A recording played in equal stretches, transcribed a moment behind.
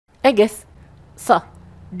Hey guys, so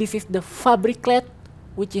this is the Fabriclet,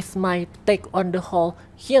 which is my take on the whole,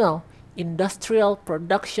 industrial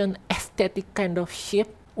production aesthetic kind of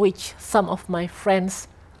ship, which some of my friends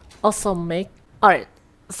also make. Alright,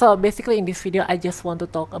 so basically in this video I just want to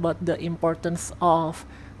talk about the importance of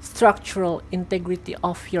structural integrity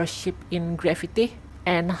of your ship in gravity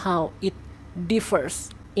and how it differs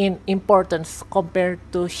in importance compared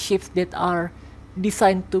to ships that are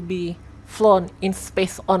designed to be flown in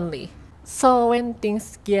space only. So when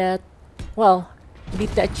things get,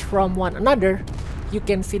 detached from one another, you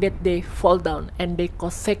can see that they fall down and they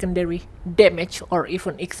cause secondary damage or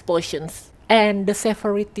even explosions. And the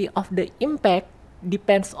severity of the impact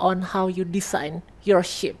depends on how you design your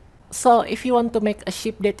ship. So if you want to make a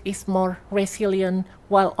ship that is more resilient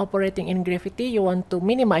while operating in gravity, you want to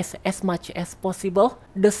minimize as much as possible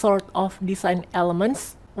the sort of design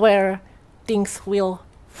elements where things will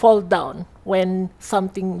fall down when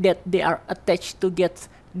something that they are attached to gets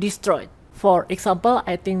destroyed. For example,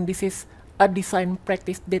 I think this is a design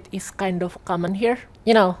practice that is kind of common here.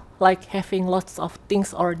 Like having lots of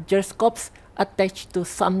things or gyroscopes attached to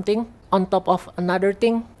something on top of another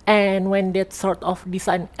thing. And when that sort of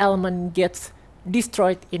design element gets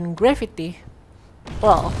destroyed in gravity,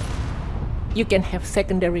 you can have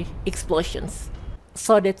secondary explosions.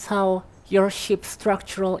 So that's how your ship's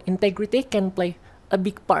structural integrity can play a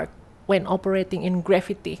big part when operating in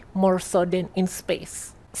gravity more so than in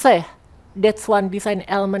space. So yeah, that's one design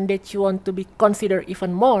element that you want to be considered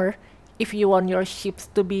even more if you want your ships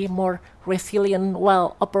to be more resilient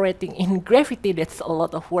while operating in gravity. That's a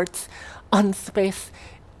lot of words on space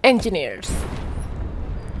engineers.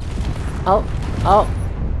 Well,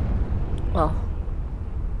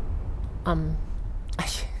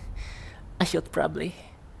 I should probably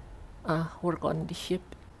work on the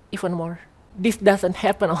ship even more. This doesn't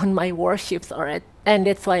happen on my warships, alright? And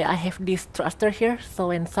that's why I have this thruster here, so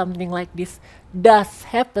when something like this does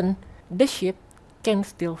happen, the ship can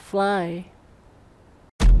still fly.